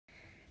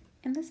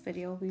In this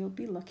video, we will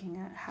be looking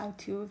at how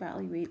to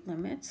evaluate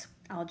limits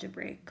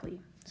algebraically.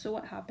 So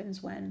what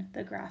happens when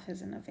the graph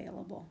isn't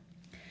available?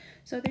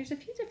 So there's a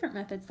few different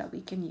methods that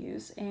we can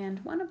use, and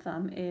one of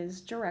them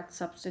is direct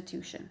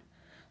substitution.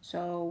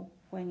 So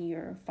when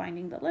you're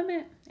finding the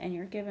limit and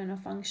you're given a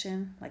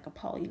function like a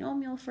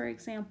polynomial, for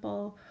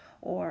example,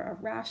 or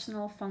a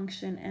rational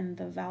function, and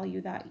the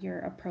value that you're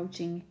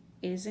approaching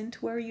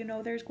isn't where you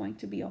know there's going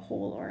to be a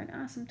hole or an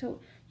asymptote,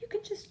 you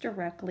can just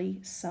directly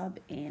sub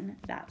in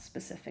that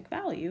specific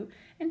value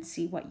and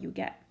see what you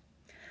get.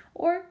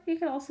 Or you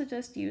could also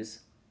just use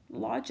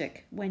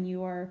logic when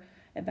you are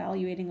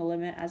evaluating a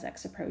limit as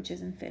x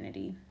approaches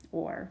infinity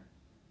or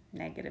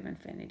negative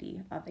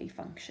infinity of a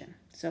function.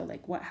 So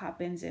like what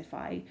happens if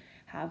I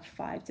have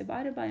 5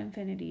 divided by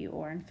infinity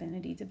or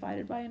infinity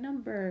divided by a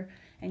number,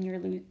 and you're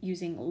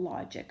using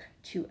logic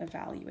to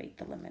evaluate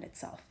the limit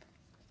itself.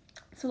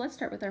 So let's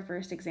start with our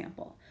first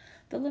example.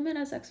 The limit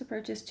as x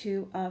approaches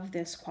 2 of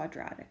this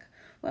quadratic.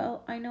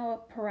 Well, I know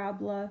a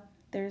parabola,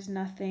 there's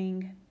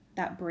nothing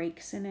that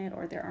breaks in it,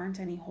 or there aren't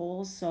any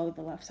holes, so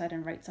the left side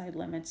and right side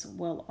limits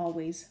will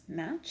always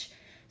match.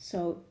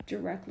 So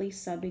directly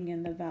subbing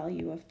in the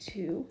value of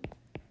 2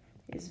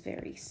 is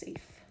very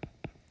safe,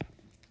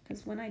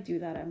 because when I do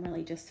that, I'm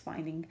really just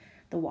finding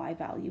the y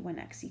value when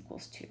x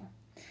equals 2.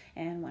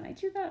 And when I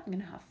do that, I'm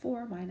going to have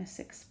 4 minus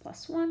 6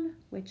 plus 1,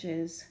 which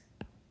is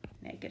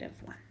negative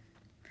 1.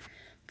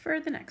 For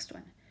the next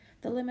one,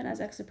 the limit as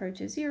x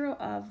approaches 0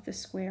 of the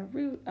square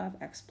root of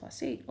x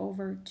plus 8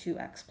 over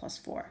 2x plus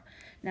 4.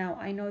 Now,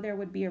 I know there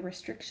would be a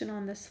restriction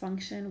on this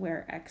function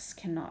where x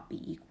cannot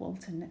be equal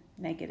to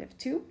negative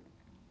 2,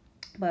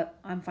 but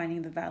I'm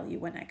finding the value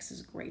when x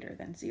is greater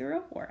than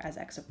 0, or as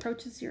x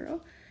approaches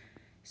 0.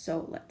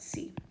 So let's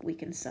see, we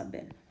can sub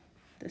in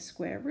the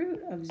square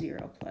root of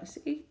 0 plus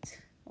 8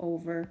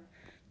 over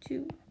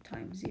 2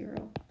 times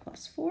 0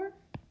 plus 4.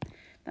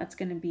 That's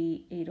going to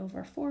be 8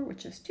 over 4,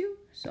 which is 2,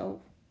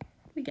 so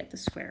we get the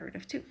square root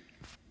of 2.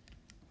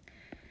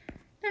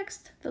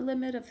 Next, the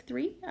limit of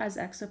 3 as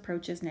x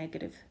approaches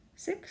negative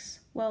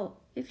 6. Well,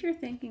 if you're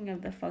thinking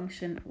of the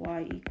function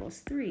y equals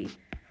 3,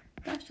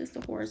 that's just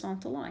a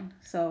horizontal line.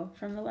 So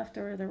from the left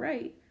or the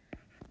right,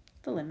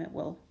 the limit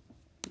will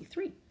be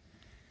 3.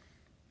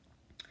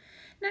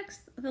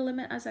 Next, the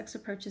limit as x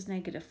approaches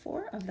negative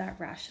 4 of that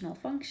rational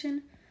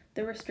function.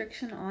 The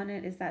restriction on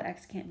it is that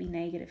x can't be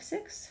negative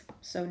 6,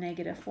 so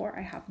negative 4,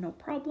 I have no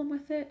problem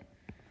with it.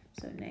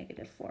 So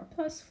negative 4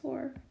 plus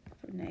 4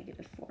 for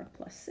negative 4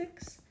 plus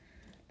 6.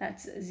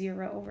 That's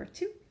 0 over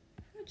 2,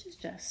 which is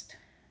just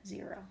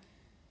 0.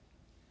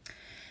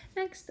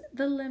 Next,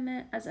 the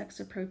limit as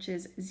x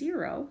approaches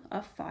 0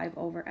 of 5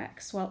 over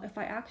x. Well, if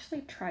I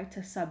actually try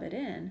to sub it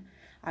in,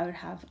 I would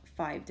have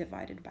 5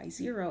 divided by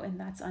 0, and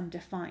that's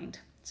undefined.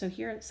 So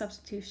here,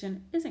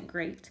 substitution isn't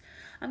great.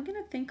 I'm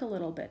going to think a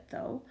little bit,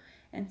 though,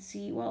 and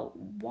see, well,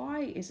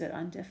 why is it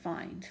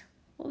undefined?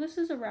 Well, this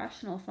is a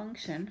rational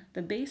function,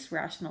 the base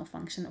rational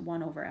function,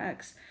 1 over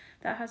x,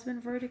 that has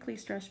been vertically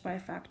stretched by a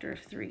factor of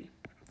 3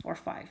 or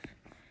 5.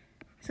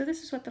 So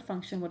this is what the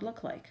function would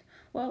look like.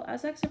 Well,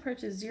 as x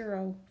approaches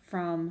 0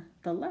 from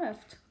the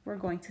left, we're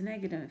going to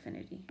negative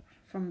infinity.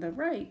 From the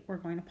right, we're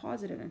going to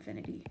positive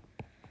infinity.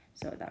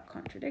 So that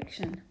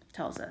contradiction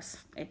tells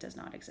us it does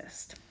not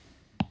exist.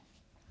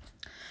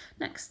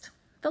 Next,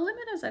 the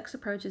limit as x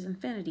approaches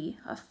infinity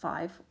of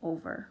 5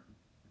 over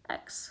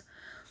x.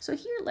 So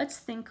here, let's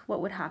think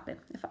what would happen.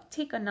 If I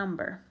take a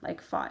number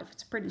like 5,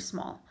 it's pretty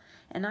small,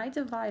 and I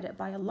divide it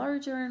by a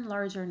larger and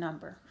larger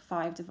number,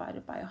 5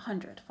 divided by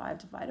 100, 5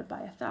 divided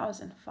by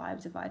 1,000,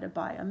 5 divided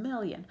by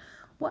 1,000,000,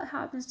 what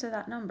happens to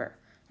that number?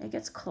 It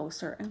gets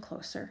closer and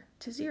closer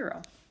to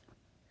 0.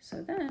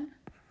 So then,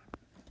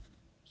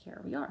 here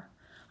we are.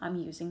 I'm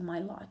using my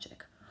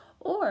logic.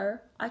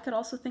 Or I could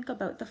also think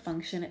about the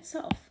function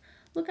itself.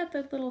 Look at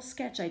the little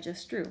sketch I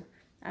just drew.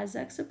 As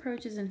x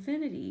approaches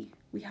infinity,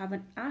 we have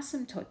an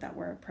asymptote that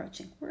we're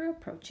approaching. We're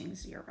approaching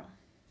 0.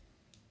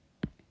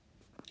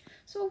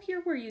 So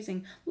here we're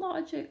using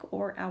logic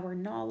or our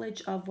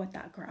knowledge of what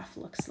that graph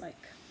looks like.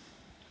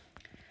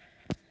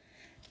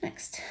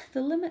 Next,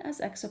 the limit as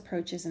x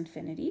approaches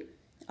infinity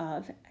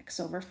of x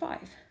over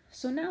 5.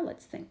 So now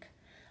let's think.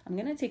 I'm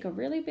going to take a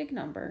really big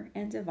number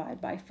and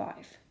divide by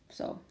 5.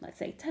 So let's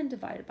say 10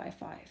 divided by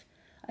 5,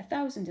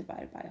 1,000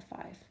 divided by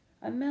 5,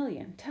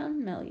 1,000,000,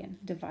 10 million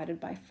divided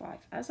by 5.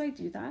 As I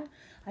do that,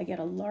 I get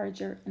a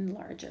larger and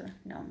larger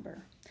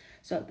number.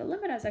 So the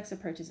limit as x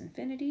approaches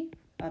infinity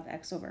of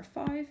x over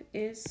 5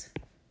 is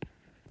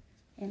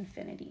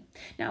infinity.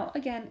 Now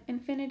again,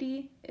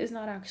 infinity is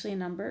not actually a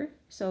number,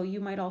 so you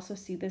might also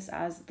see this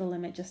as the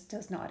limit just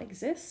does not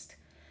exist.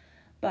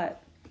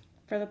 But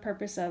for the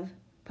purpose of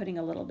putting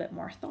a little bit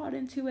more thought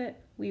into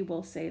it, we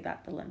will say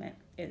that the limit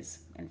is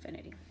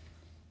infinity.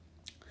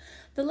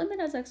 The limit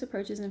as x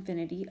approaches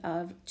infinity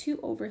of 2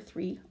 over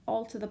 3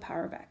 all to the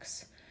power of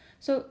x.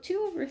 So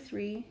 2 over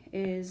 3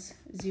 is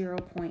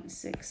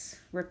 0.6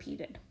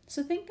 repeated.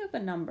 So think of a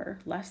number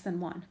less than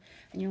 1,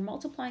 and you're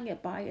multiplying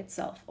it by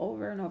itself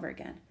over and over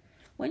again.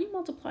 When you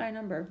multiply a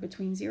number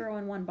between 0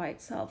 and 1 by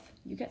itself,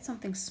 you get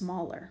something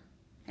smaller.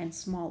 and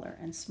smaller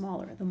and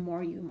smaller the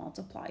more you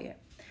multiply it.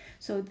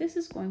 So this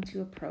is going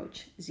to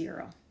approach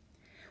 0.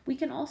 We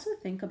can also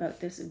think about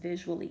this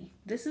visually.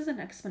 This is an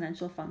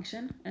exponential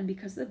function, and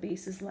because the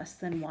base is less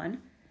than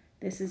 1,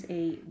 this is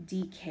a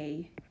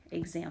decay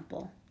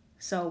example.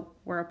 So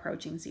we're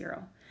approaching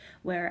 0.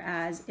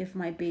 Whereas if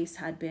my base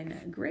had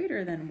been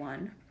greater than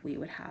 1, we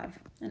would have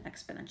an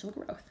exponential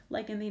growth.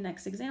 Like in the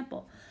next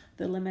example,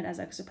 the limit as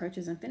x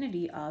approaches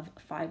infinity of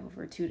 5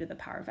 over 2 to the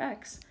power of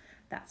x,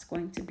 that's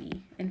going to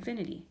be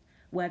infinity.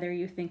 Whether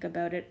you think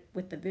about it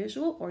with the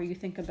visual or you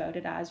think about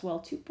it as, well,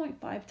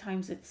 2.5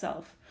 times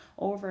itself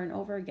over and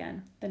over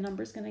again, the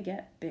number's going to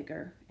get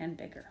bigger and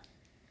bigger.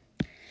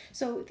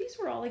 So these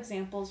were all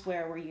examples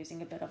where we're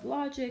using a bit of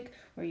logic,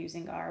 we're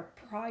using our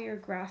prior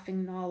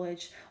graphing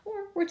knowledge,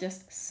 or we're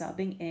just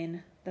subbing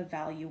in the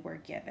value we're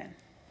given.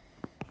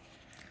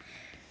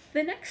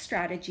 The next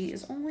strategy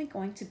is only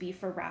going to be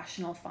for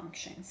rational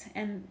functions,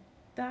 and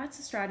that's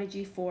a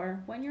strategy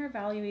for when you're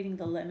evaluating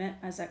the limit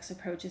as x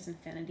approaches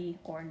infinity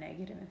or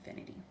negative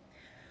infinity.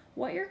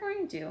 What you're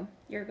going to do,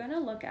 you're going to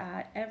look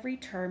at every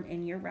term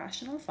in your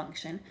rational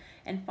function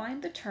and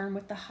find the term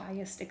with the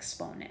highest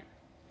exponent.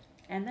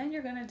 And then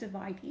you're going to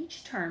divide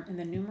each term in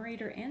the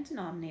numerator and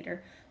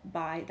denominator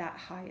by that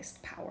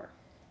highest power.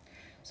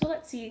 So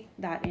let's see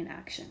that in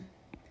action.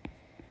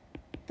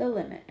 The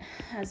limit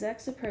as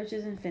x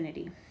approaches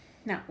infinity.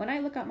 Now, when I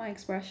look at my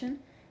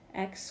expression,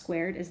 x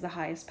squared is the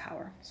highest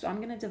power. So I'm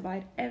going to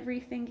divide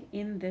everything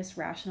in this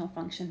rational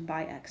function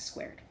by x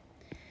squared.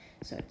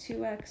 So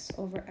 2x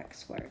over x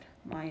squared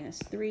minus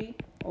 3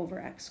 over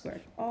x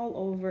squared all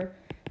over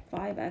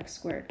 5x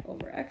squared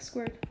over x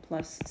squared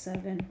plus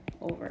 7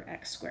 over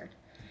x squared.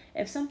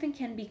 If something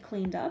can be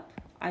cleaned up,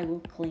 I will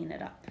clean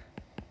it up.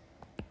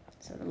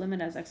 So the limit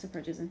as x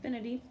approaches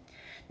infinity.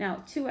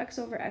 Now 2x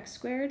over x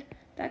squared,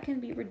 that can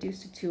be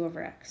reduced to 2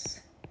 over x.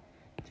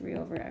 3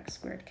 over x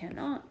squared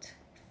cannot.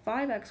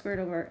 5x squared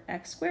over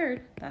x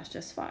squared, that's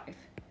just 5.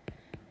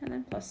 And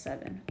then plus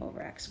 7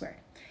 over x squared.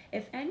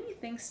 If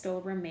anything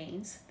still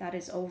remains that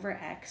is over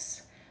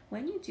x,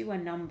 when you do a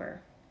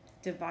number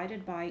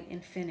divided by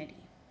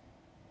infinity,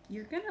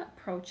 you're going to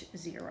approach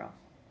 0.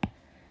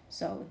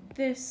 So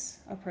this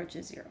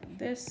approaches 0.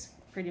 This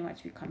pretty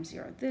much becomes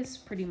 0. This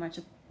pretty much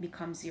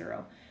becomes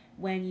 0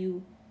 when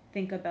you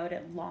think about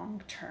it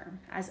long term,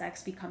 as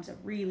x becomes a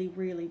really,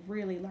 really,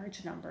 really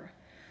large number.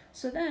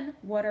 So then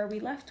what are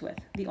we left with?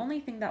 The only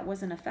thing that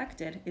wasn't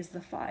affected is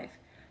the 5.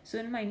 So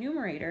in my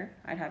numerator,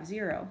 I'd have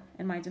 0.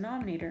 In my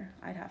denominator,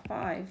 I'd have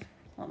 5.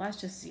 Well,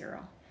 that's just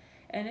 0.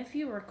 And if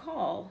you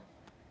recall,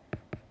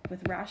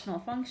 with rational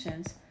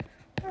functions,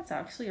 that's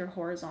actually your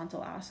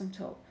horizontal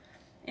asymptote.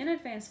 In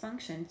advanced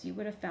functions, you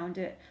would have found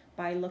it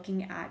by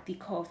looking at the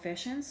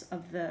coefficients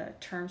of the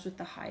terms with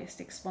the highest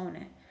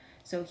exponent.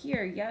 So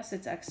here, yes,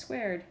 it's x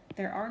squared.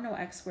 There are no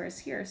x squares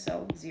here,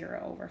 so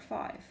 0 over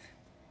 5.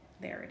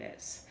 There it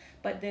is.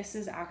 But this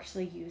is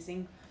actually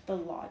using the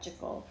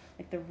logical,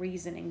 like the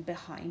reasoning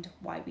behind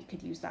why we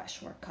could use that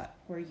shortcut.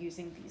 We're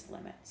using these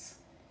limits.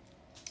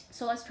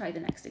 So let's try the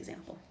next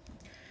example.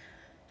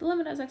 The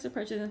limit as x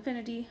approaches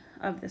infinity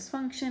of this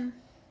function.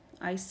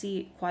 I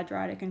see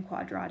quadratic and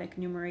quadratic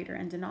numerator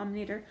and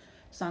denominator,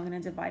 so I'm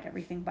going to divide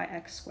everything by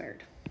x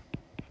squared.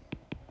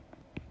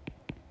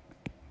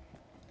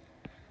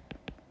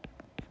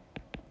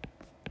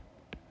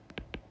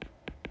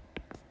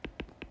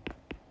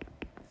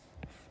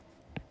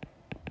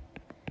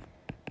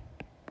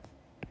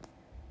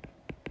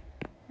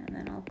 And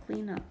then I'll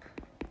clean up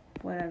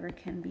whatever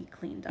can be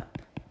cleaned up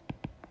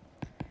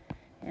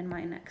in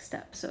my next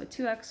step. So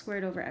 2x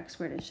squared over x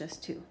squared is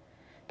just 2.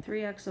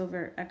 3x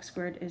over x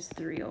squared is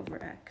 3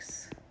 over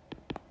x.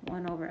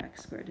 1 over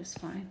x squared is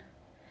fine.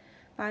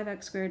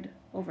 5x squared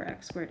over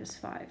x squared is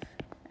 5.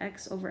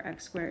 X over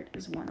x squared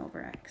is 1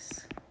 over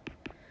x.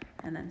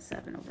 And then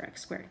 7 over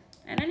x squared.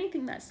 And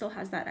anything that still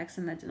has that x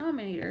in the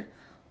denominator,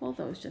 well,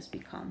 those just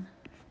become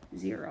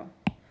 0.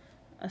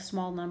 A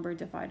small number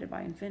divided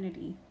by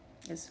infinity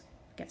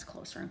gets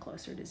closer and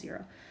closer to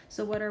 0.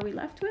 So what are we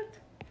left with?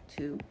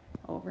 2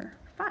 over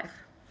 5.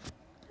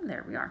 And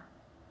there we are.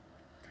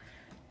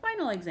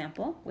 Final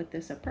example with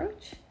this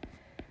approach.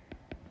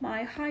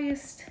 My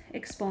highest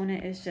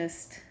exponent is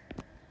just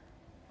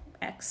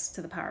x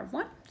to the power of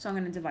 1. So I'm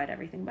going to divide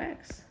everything by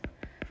x.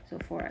 So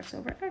 4x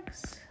over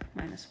x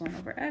minus 1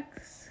 over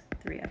x,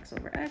 3x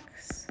over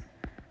x,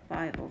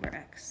 5 over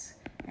x.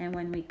 And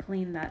when we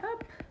clean that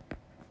up,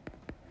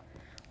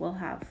 we'll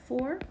have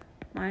 4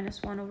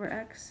 minus 1 over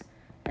x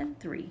and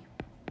 3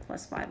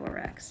 plus 5 over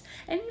x.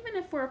 And even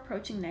if we're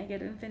approaching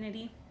negative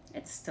infinity,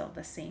 it's still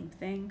the same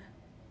thing.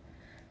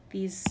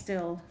 These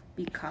still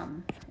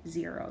become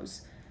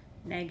zeros.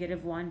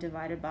 Negative 1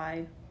 divided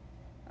by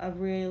a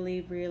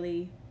really,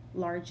 really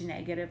large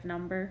negative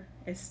number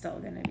is still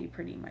going to be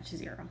pretty much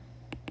 0.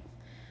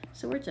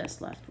 So we're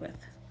just left with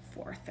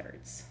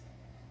 4/3.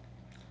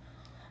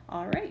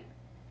 All right.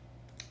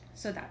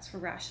 So that's for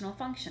rational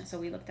functions. So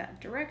we looked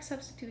at direct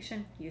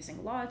substitution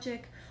using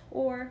logic,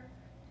 or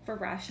for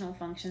rational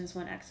functions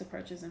when x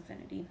approaches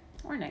infinity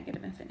or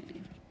negative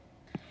infinity.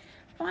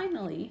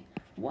 Finally,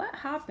 what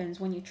happens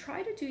when you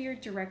try to do your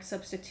direct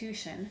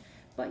substitution,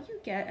 but you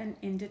get an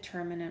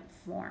indeterminate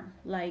form,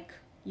 like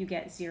you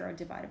get 0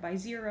 divided by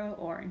 0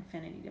 or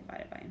infinity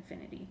divided by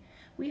infinity.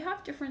 We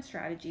have different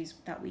strategies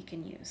that we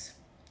can use.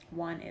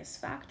 One is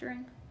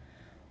factoring,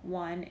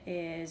 one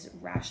is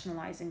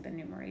rationalizing the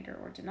numerator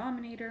or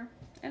denominator,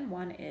 and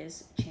one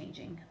is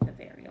changing the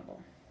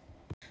variable.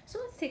 So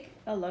let's take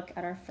a look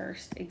at our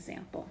first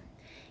example.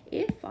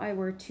 If I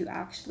were to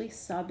actually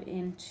sub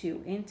in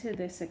 2 into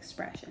this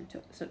expression,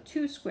 so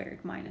 2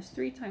 squared minus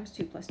 3 times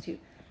 2 plus 2,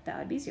 that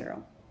would be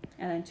 0.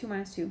 And then 2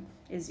 minus 2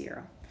 is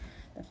 0.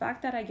 The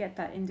fact that I get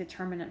that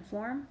indeterminate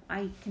form,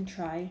 I can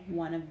try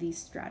one of these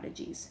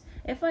strategies.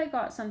 If I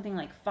got something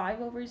like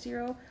 5 over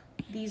 0,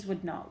 these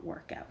would not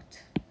work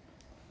out.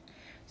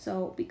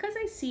 So because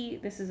I see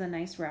this is a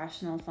nice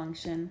rational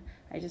function,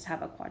 I just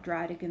have a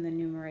quadratic in the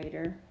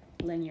numerator,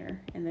 linear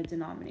in the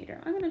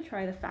denominator. I'm going to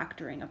try the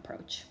factoring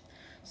approach.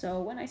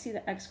 So when I see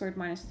the x squared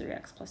minus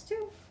 3x plus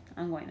 2,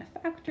 I'm going to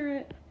factor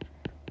it.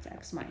 It's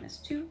x minus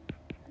 2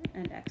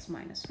 and x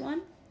minus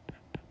 1.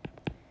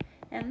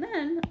 And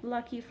then,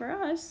 lucky for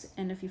us,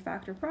 and if you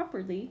factor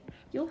properly,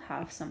 you'll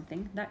have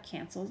something that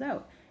cancels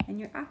out. And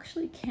you're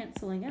actually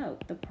canceling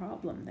out the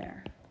problem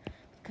there.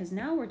 Because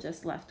now we're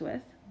just left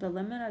with the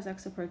limit as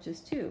x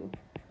approaches 2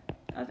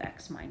 of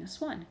x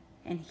minus 1.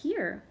 And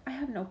here, I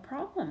have no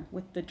problem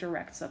with the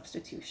direct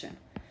substitution.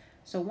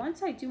 So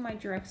once I do my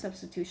direct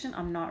substitution,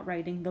 I'm not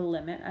writing the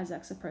limit as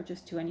x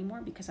approaches 2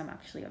 anymore because I'm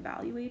actually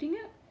evaluating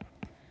it.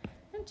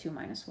 And 2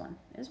 minus 1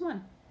 is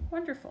 1.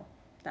 Wonderful.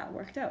 That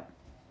worked out.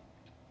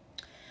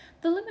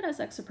 The limit as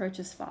x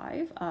approaches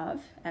 5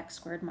 of x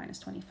squared minus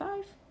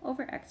 25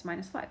 over x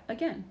minus 5.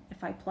 Again,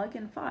 if I plug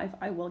in 5,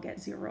 I will get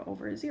 0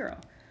 over 0.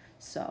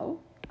 So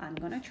I'm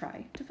going to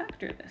try to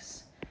factor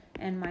this.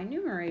 And my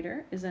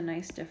numerator is a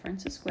nice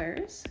difference of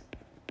squares.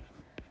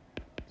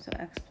 So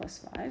x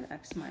plus 5,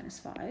 x minus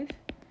 5.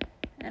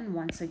 And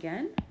once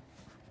again,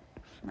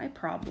 my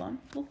problem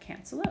will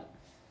cancel out.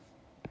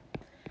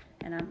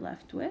 And I'm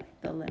left with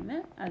the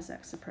limit as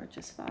x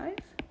approaches 5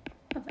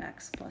 of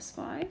x plus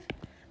 5.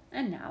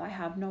 And now I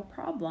have no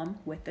problem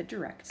with the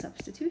direct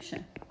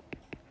substitution.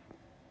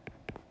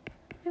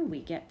 And we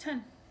get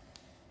 10.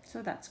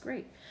 So that's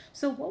great.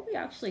 So what we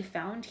actually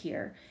found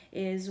here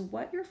is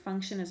what your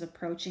function is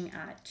approaching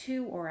at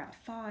 2 or at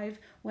 5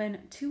 when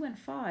 2 and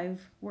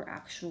 5 were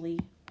actually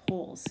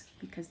wholes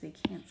because they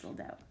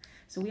canceled out.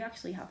 So we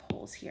actually have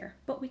wholes here,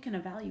 but we can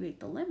evaluate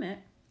the limit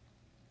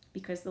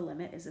because the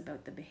limit is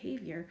about the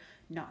behavior,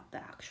 not the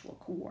actual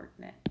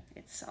coordinate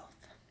itself.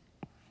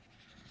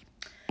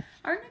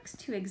 Our next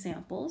two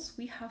examples,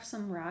 we have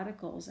some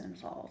radicals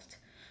involved.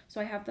 So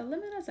I have the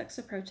limit as x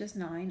approaches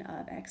 9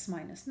 of x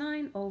minus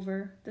 9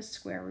 over the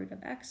square root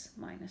of x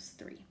minus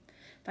 3.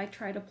 If I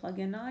try to plug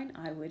in 9,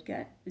 I would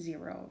get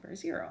 0 over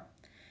 0.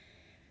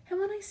 And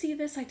when I see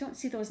this, I don't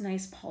see those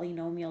nice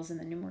polynomials in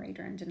the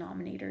numerator and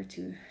denominator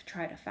to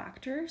try to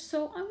factor.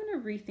 So I'm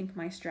going to rethink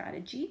my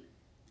strategy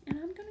and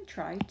I'm going to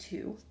try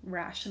to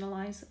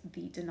rationalize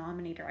the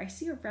denominator. I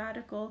see a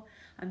radical.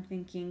 I'm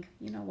thinking,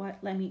 you know what,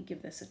 let me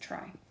give this a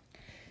try.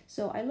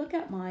 So I look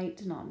at my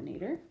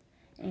denominator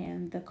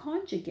and the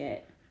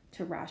conjugate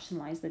to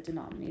rationalize the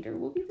denominator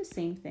will be the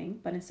same thing,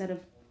 but instead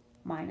of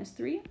minus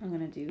 3, I'm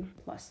going to do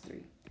plus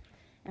 3.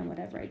 And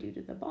whatever I do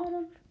to the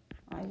bottom,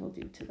 I will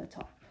do to the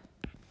top.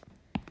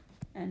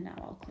 And now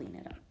I'll clean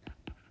it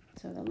up.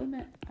 So the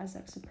limit as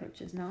x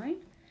approaches 9.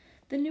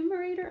 The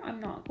numerator, I'm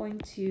not going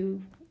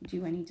to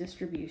do any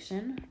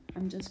distribution.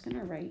 I'm just going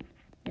to write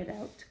it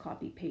out to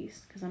copy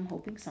paste because I'm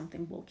hoping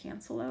something will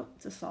cancel out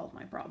to solve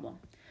my problem.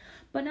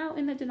 But now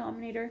in the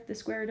denominator, the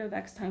square root of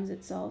x times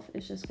itself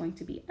is just going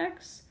to be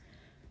x.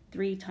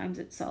 3 times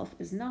itself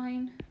is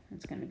 9.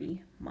 It's going to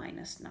be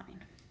minus 9.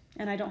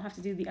 And I don't have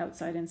to do the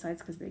outside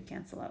insides because they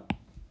cancel out.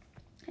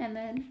 And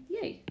then,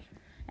 yay,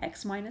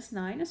 x minus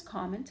 9 is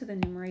common to the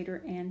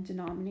numerator and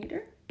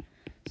denominator.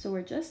 So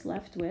we're just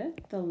left with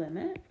the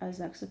limit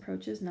as x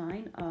approaches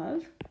 9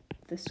 of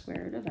the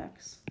square root of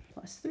x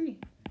plus 3.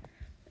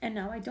 And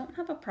now I don't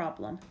have a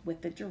problem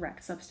with the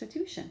direct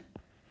substitution.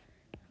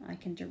 I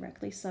can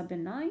directly sub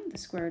in 9. The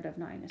square root of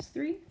 9 is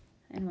 3.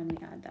 And when we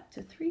add that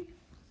to 3,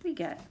 we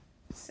get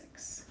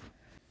 6.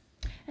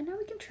 And now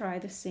we can try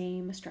the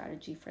same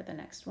strategy for the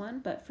next one.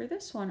 But for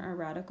this one, our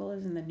radical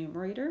is in the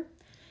numerator.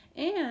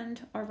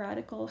 And our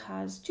radical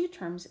has 2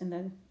 terms in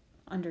the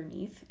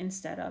underneath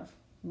instead of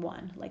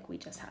 1 like we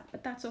just had.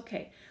 But that's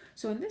okay.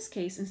 So in this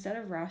case, instead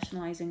of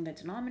rationalizing the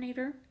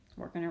denominator,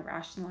 we're going to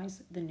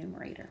rationalize the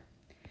numerator.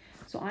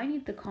 So I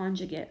need the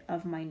conjugate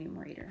of my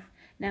numerator.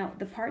 Now,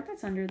 the part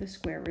that's under the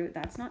square root,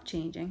 that's not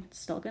changing. It's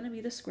still going to be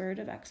the square root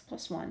of x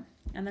plus 1.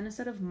 And then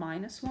instead of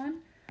minus 1,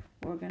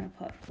 we're going to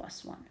put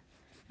plus 1.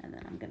 And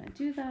then I'm going to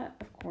do that,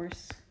 of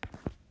course,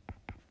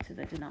 to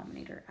the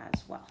denominator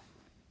as well.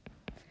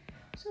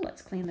 So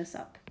let's clean this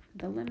up.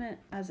 The limit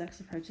as x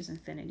approaches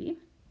infinity.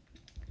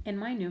 In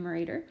my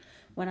numerator,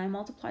 when I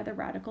multiply the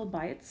radical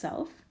by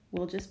itself,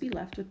 we'll just be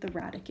left with the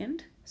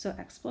radicand, so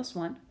x plus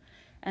 1.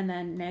 And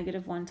then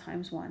negative 1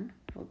 times 1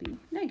 will be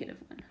negative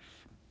 1.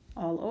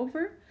 All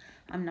over,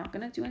 I'm not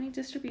going to do any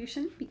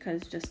distribution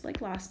because just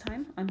like last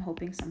time, I'm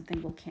hoping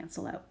something will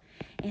cancel out.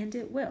 And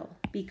it will,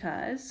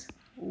 because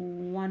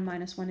 1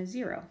 minus 1 is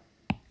 0.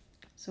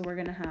 So we're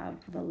going to have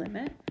the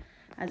limit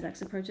as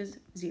x approaches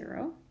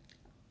 0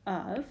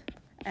 of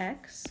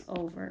x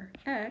over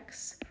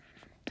x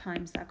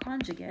times that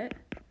conjugate,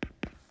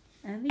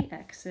 and the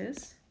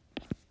x's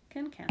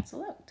can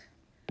cancel out.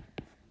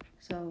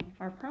 So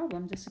our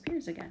problem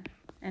disappears again.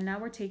 And now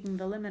we're taking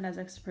the limit as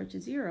x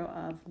approaches 0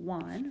 of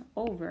 1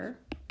 over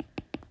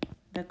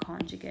the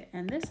conjugate.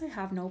 And this I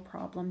have no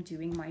problem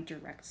doing my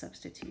direct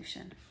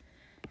substitution.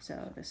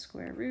 So the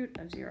square root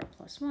of 0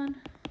 plus 1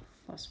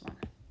 plus 1.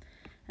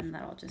 And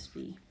that'll just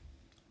be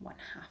 1/2.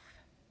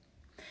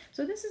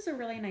 So this is a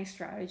really nice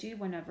strategy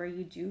whenever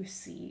you do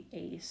see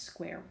a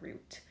square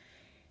root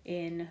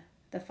in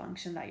the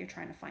function that you're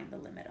trying to find the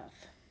limit of.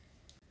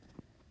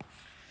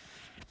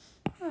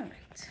 All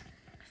right,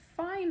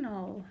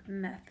 final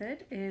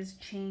method is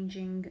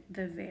changing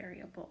the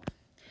variable.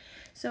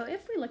 So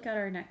if we look at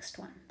our next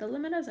one, the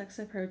limit as x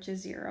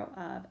approaches 0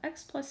 of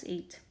x plus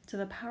 8 to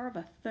the power of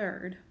a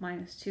third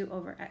minus 2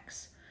 over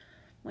x.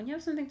 When you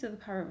have something to the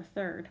power of a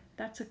third,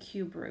 that's a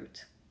cube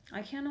root.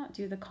 I cannot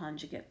do the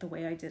conjugate the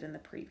way I did in the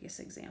previous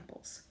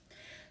examples.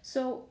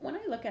 So when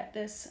I look at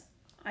this,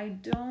 I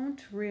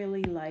don't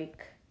really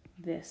like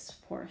this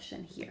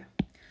portion here.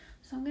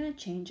 So I'm going to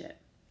change it.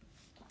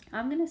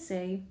 I'm going to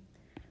say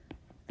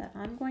that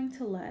I'm going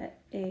to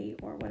let a,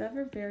 or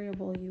whatever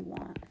variable you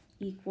want,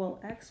 equal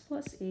x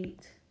plus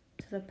 8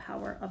 to the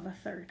power of a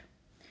third.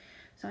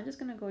 So I'm just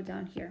going to go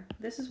down here.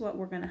 This is what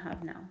we're going to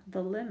have now,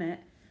 the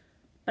limit.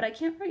 But I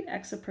can't write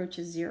x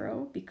approaches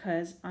 0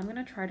 because I'm going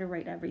to try to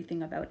write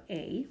everything about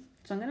a.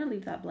 So I'm going to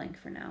leave that blank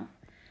for now.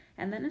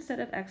 And then instead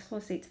of x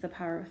plus 8 to the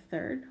power of a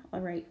third, I'll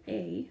write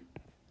a.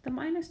 The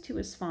minus 2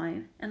 is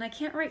fine. And I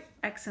can't write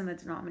x in the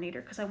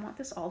denominator because I want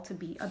this all to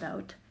be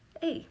about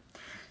a.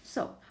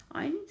 So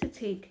I need to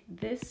take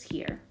this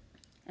here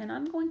and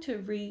I'm going to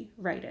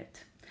rewrite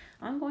it.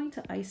 I'm going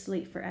to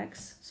isolate for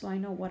x so I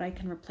know what I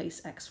can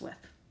replace x with.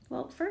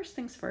 Well, first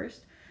things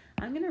first,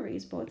 I'm going to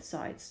raise both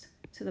sides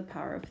to the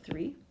power of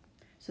 3.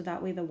 So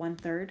that way the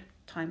 1/3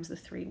 times the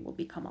 3 will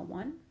become a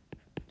 1.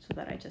 So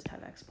that I just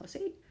have x plus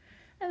 8.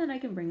 And then I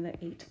can bring the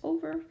 8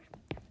 over.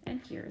 And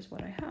here's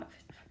what I have.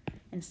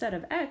 Instead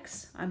of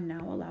x, I'm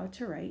now allowed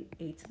to write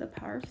a to the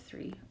power of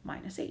 3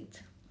 minus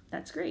 8.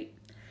 That's great.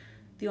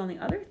 The only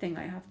other thing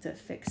I have to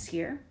fix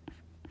here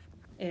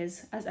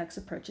is as x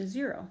approaches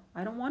 0.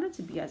 I don't want it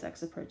to be as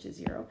x approaches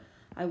 0.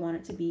 I want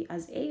it to be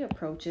as a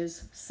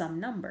approaches some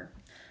number.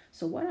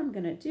 So what I'm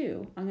going to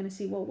do, I'm going to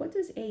see, well, what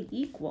does a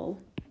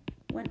equal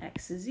when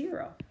x is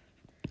 0?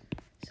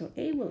 So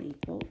a will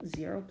equal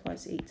 0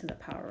 plus 8 to the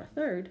power of a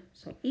third,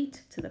 so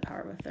 8 to the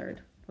power of a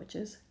third, which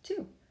is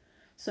 2.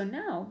 So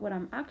now what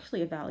I'm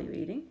actually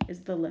evaluating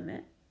is the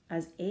limit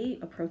as a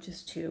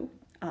approaches 2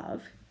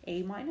 of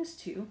a minus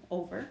 2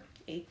 over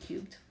a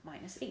cubed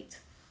minus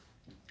 8.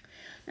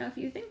 Now, if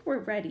you think we're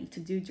ready to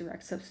do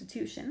direct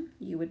substitution,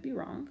 you would be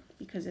wrong,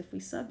 because if we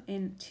sub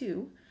in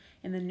 2,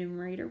 in the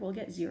numerator we'll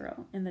get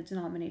 0, and the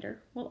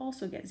denominator will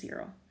also get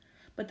 0.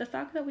 But the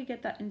fact that we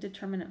get that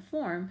indeterminate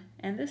form,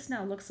 and this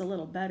now looks a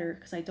little better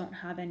because I don't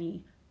have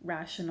any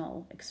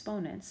rational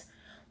exponents,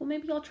 well,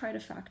 maybe I'll try to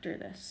factor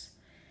this.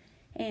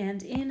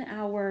 And in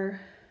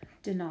our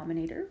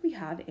denominator, we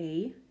have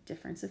a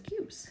difference of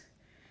cubes.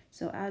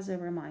 So as a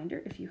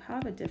reminder, if you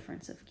have a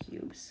difference of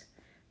cubes,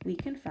 we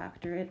can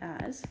factor it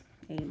as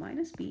a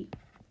minus b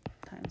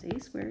times a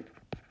squared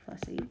plus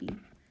ab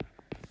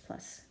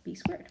plus b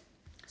squared.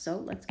 So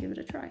let's give it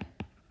a try.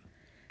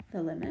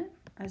 The limit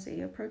as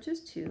a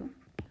approaches 2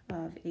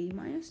 of a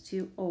minus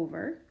 2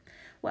 over,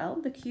 well,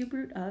 the cube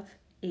root of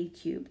a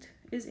cubed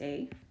is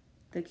a.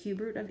 The cube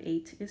root of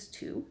 8 is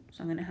 2.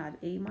 So I'm going to have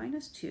a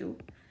minus 2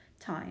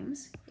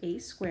 times a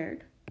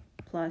squared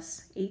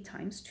plus a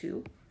times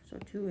 2, so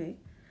 2a,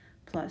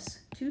 plus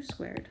 2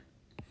 squared,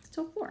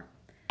 so 4.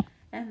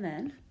 And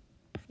then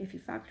if you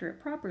factor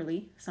it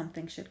properly,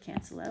 something should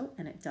cancel out,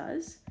 and it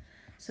does.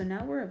 So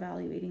now we're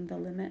evaluating the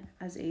limit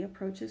as a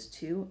approaches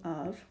 2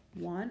 of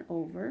 1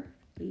 over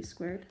a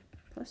squared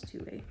plus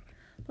 2a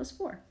plus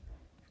 4.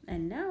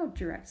 And now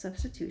direct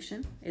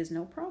substitution is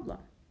no problem.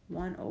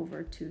 1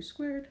 over 2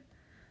 squared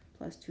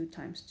plus 2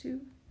 times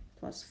 2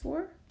 plus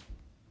 4.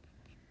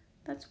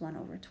 That's 1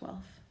 over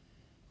 12.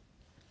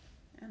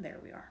 And there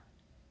we are.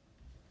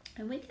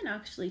 And we can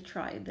actually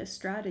try this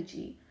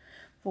strategy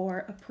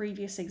for a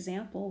previous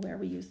example where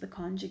we use the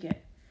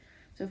conjugate.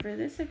 So for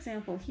this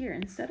example here,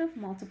 instead of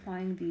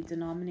multiplying the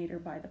denominator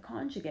by the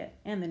conjugate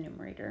and the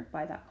numerator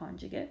by that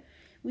conjugate,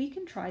 we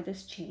can try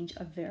this change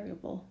of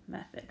variable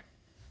method.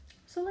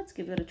 So let's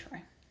give it a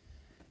try.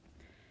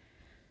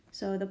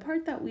 So the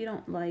part that we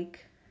don't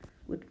like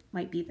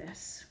might be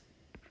this.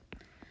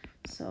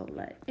 So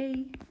let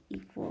a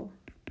equal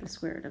the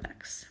square root of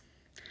x.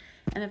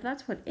 And if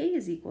that's what a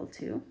is equal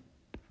to,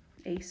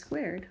 a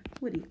squared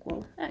would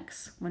equal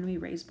x when we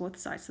raise both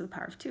sides to the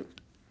power of 2.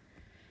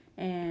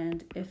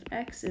 And if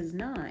x is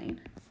 9,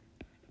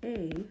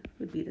 a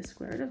would be the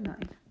square root of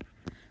 9,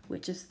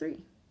 which is 3.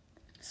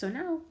 So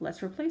now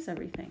let's replace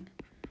everything.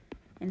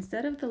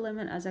 Instead of the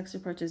limit as x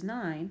approaches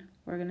 9,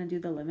 we're going to do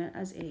the limit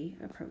as a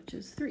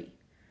approaches 3.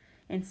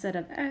 Instead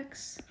of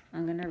x,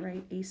 I'm going to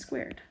write a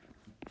squared.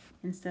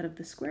 Instead of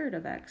the square root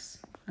of x,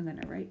 I'm going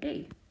to write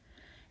a.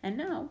 And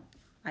now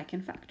I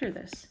can factor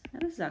this.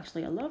 And this is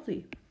actually a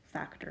lovely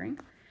factoring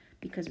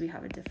because we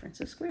have a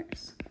difference of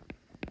squares.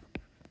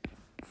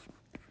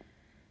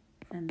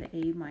 And the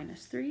a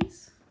minus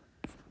 3's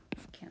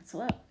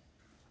cancel out.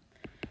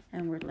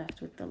 And we're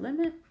left with the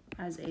limit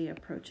as a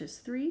approaches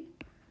 3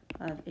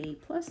 of a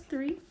plus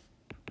 3.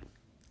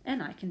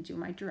 And I can do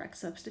my direct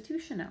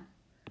substitution now.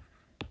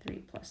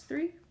 3 plus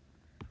 3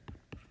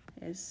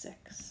 is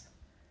 6.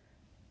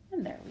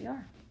 And there we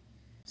are.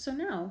 So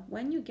now,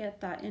 when you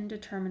get that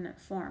indeterminate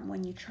form,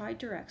 when you try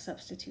direct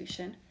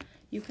substitution,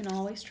 you can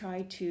always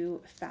try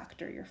to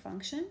factor your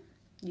function.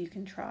 You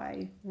can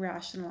try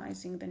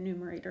rationalizing the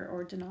numerator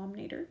or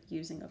denominator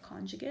using a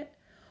conjugate,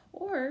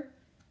 or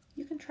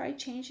you can try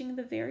changing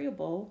the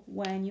variable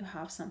when you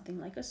have something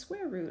like a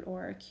square root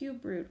or a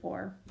cube root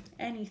or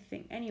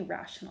anything, any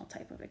rational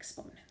type of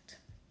exponent.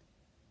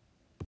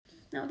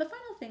 Now, the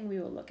final thing we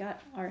will look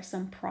at are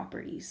some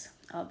properties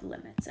of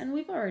limits, and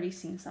we've already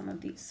seen some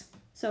of these.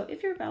 So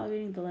if you're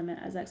evaluating the limit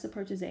as x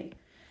approaches a,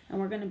 and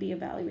we're going to be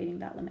evaluating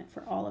that limit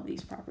for all of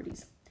these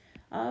properties,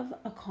 of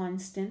a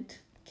constant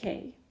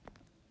k,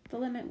 the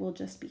limit will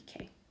just be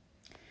k.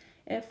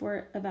 If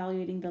we're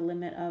evaluating the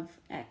limit of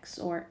x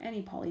or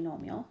any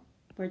polynomial,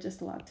 we're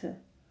just allowed to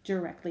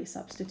directly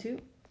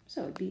substitute,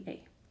 so it would be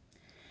a.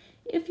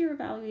 If you're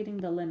evaluating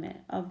the limit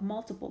of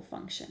multiple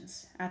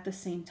functions at the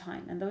same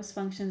time, and those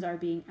functions are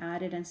being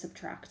added and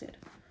subtracted,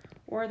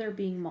 or they're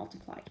being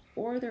multiplied,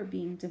 or they're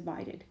being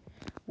divided,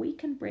 we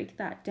can break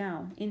that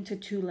down into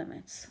two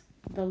limits.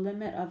 The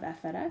limit of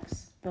f at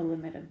x, the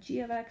limit of g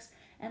of x,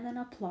 and then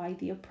apply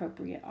the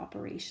appropriate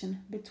operation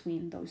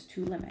between those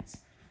two limits.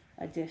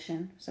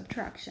 Addition,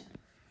 subtraction,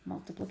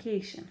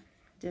 multiplication,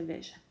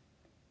 division.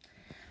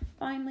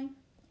 Finally,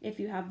 if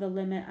you have the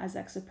limit as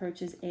x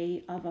approaches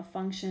a of a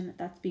function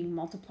that's being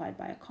multiplied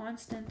by a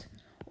constant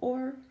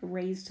or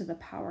raised to the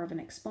power of an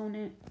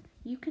exponent,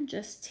 you can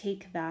just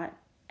take that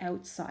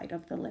outside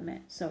of the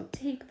limit. So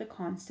take the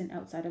constant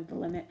outside of the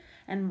limit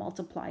and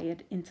multiply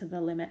it into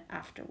the limit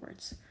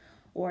afterwards.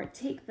 Or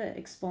take the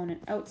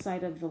exponent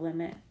outside of the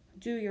limit,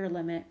 do your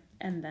limit,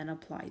 and then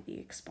apply the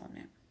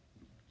exponent.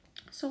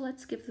 So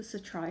let's give this a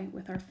try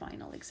with our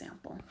final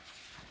example.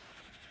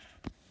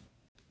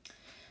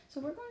 So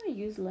we're going to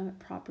use limit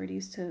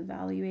properties to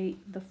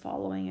evaluate the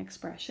following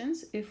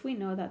expressions if we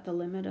know that the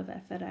limit of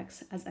f at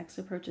x as x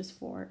approaches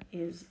 4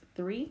 is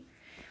 3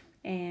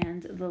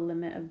 and the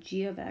limit of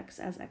g of x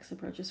as x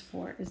approaches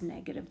 4 is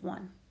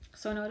 -1.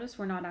 So notice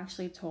we're not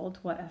actually told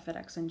what f at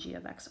x and g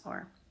of x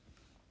are.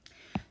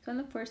 So in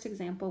the first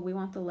example, we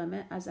want the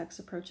limit as x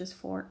approaches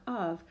 4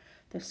 of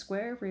the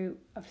square root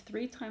of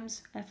 3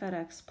 times f at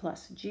x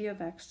plus g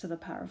of x to the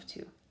power of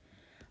 2.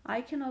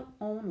 I can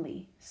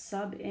only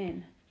sub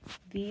in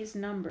these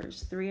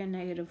numbers, 3 and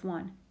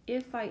 -1,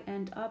 if I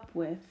end up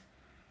with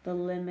the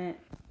limit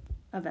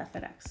of f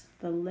at x,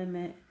 the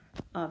limit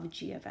of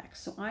g of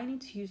x. So I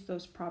need to use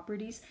those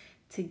properties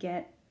to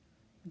get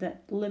the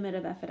limit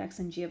of f at x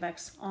and g of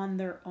x on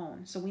their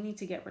own. So we need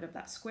to get rid of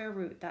that square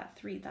root, that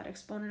 3, that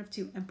exponent of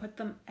 2, and put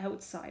them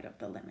outside of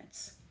the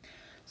limits.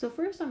 So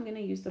first I'm going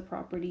to use the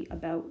property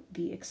about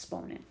the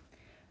exponent.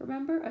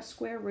 Remember, a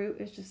square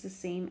root is just the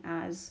same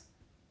as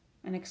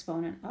an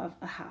exponent of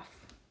a half.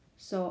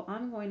 So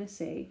I'm going to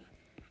say,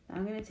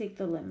 I'm going to take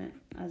the limit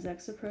as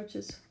x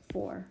approaches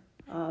 4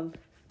 of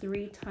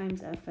 3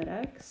 times f at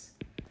x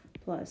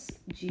plus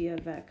g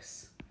of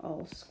x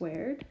all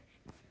squared.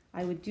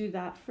 I would do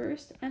that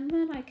first, and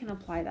then I can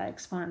apply that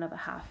exponent of a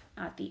half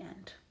at the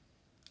end.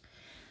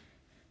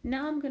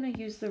 Now I'm going to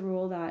use the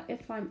rule that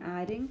if I'm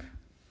adding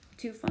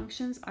two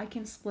functions, I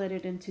can split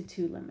it into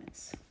two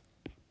limits.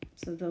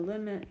 So the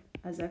limit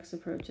as x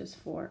approaches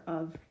 4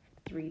 of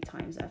 3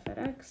 times f at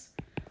x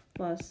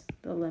plus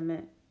the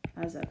limit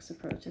as x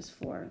approaches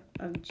 4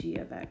 of g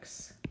of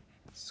x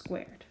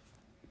squared.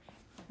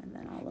 And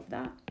then all of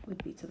that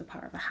would be to the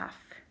power of a half.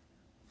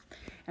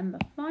 And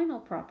the final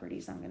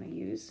properties I'm going to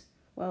use,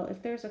 well,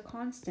 if there's a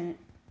constant,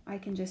 I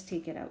can just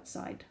take it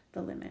outside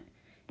the limit.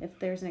 If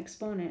there's an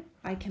exponent,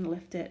 I can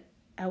lift it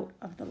out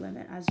of the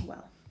limit as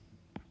well.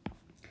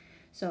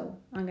 So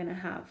I'm going to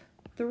have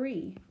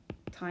 3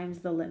 times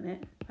the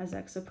limit as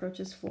x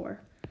approaches 4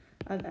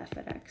 of f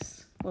at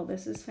x. Well,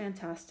 this is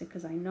fantastic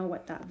because I know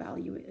what that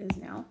value is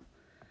now,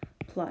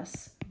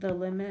 plus the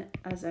limit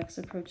as x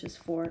approaches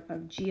 4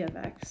 of g of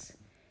x,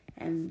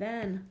 and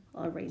then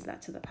I'll raise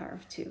that to the power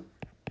of 2.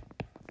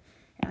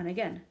 And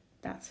again,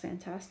 that's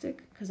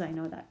fantastic because I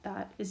know that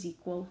that is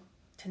equal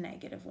to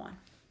 -1.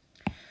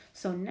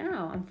 So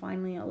now I'm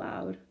finally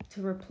allowed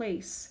to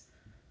replace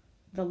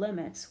the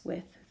limits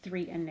with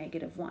 3 and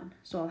 -1.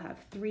 So I'll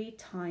have 3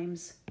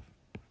 times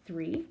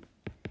 3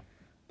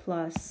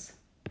 plus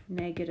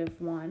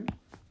 -1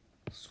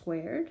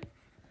 squared,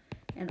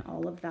 and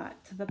all of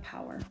that to the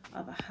power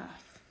of a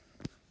half.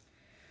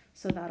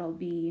 So that'll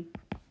be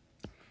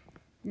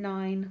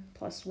 9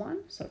 plus 1,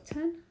 so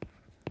 10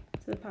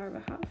 to the power of a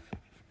half.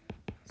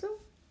 So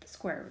the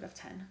square root of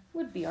 10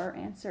 would be our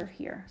answer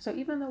here. So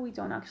even though we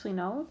don't actually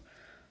know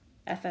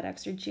f at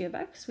x or g of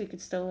x, we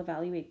could still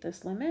evaluate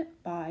this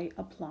limit by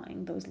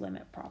applying those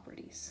limit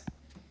properties.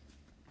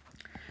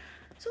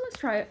 So let's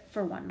try it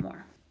for one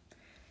more.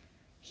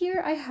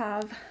 Here I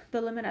have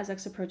the limit as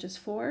x approaches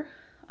 4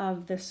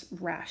 of this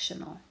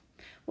rational.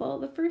 Well,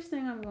 the first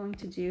thing I'm going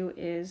to do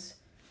is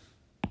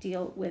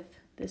deal with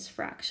this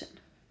fraction.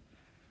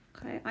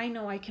 Okay, I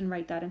know I can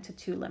write that into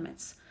two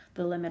limits,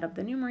 the limit of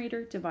the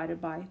numerator divided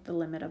by the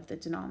limit of the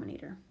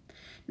denominator.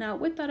 Now,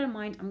 with that in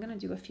mind, I'm going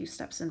to do a few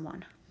steps in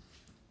one.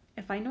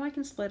 If I know I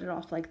can split it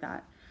off like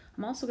that,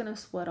 I'm also going to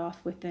split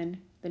off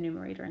within the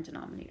numerator and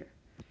denominator.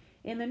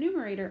 In the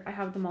numerator, I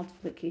have the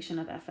multiplication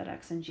of f at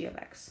x and g of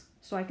x.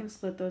 So I can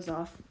split those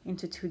off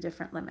into two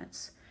different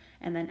limits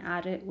and then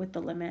add it with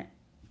the limit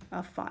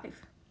of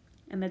 5.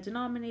 In the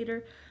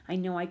denominator, I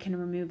know I can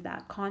remove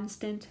that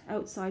constant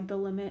outside the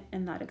limit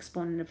and that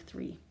exponent of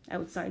 3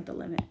 outside the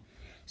limit.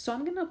 So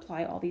I'm going to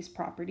apply all these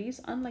properties,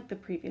 unlike the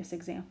previous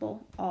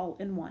example, all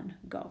in one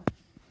go.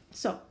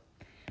 So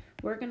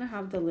we're going to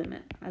have the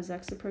limit as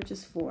x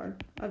approaches 4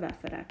 of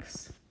f at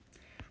x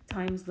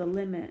times the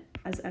limit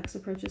as x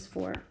approaches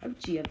 4 of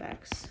g of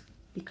x,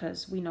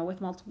 because we know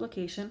with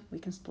multiplication we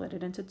can split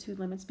it into two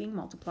limits being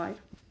multiplied,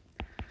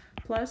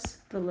 plus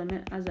the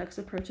limit as x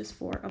approaches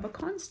 4 of a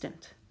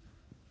constant.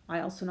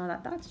 I also know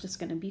that that's just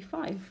going to be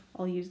 5.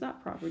 I'll use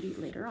that property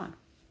later on.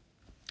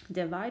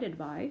 Divided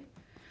by,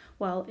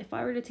 well, if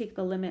I were to take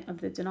the limit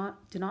of the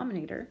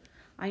denominator,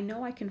 I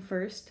know I can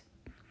first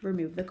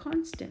remove the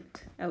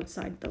constant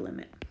outside the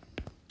limit.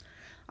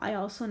 I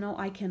also know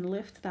I can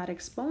lift that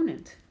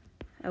exponent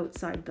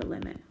outside the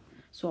limit.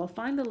 So I'll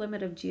find the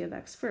limit of g of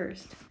x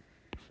first,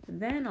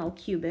 then I'll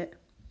cube it,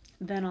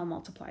 then I'll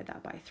multiply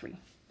that by 3.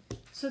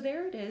 So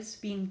there it is,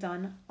 being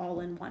done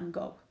all in one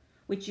go,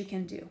 which you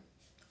can do,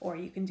 or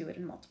you can do it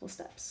in multiple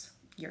steps,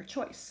 your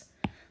choice.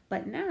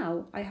 But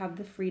now I have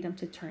the freedom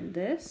to turn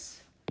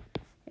this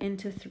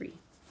into 3,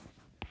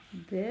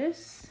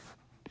 this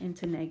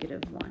into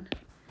 -1.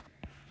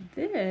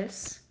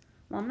 This,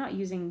 well, I'm not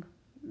using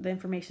the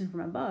information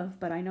from above,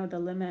 but I know the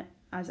limit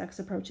as x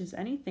approaches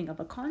anything of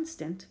a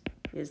constant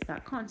is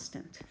that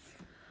constant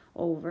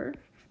over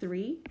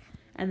 3,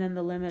 and then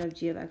the limit of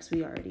g of x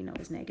we already know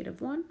is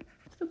 -1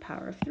 to the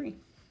power of 3.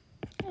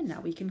 And now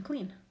we can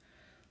clean.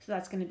 So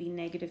that's going to be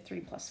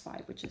 -3 plus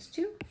 5, which is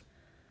 2,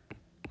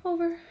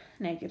 over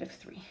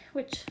 -3,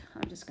 which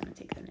I'm just going to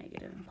take the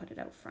negative and put it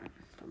out front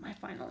for my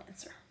final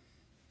answer.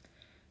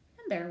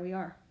 And there we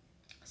are.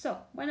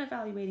 So when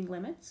evaluating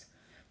limits,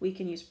 we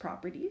can use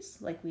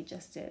properties like we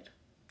just did,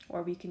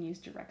 or we can use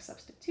direct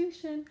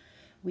substitution,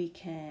 we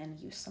can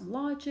use some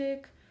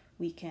logic,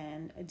 we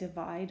can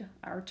divide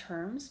our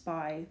terms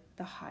by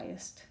the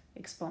highest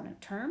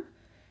exponent term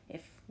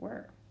if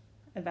we're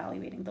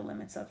evaluating the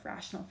limits of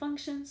rational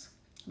functions.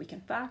 We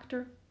can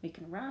factor, we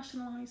can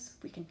rationalize,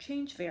 we can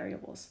change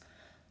variables,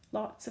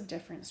 lots of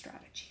different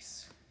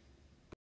strategies.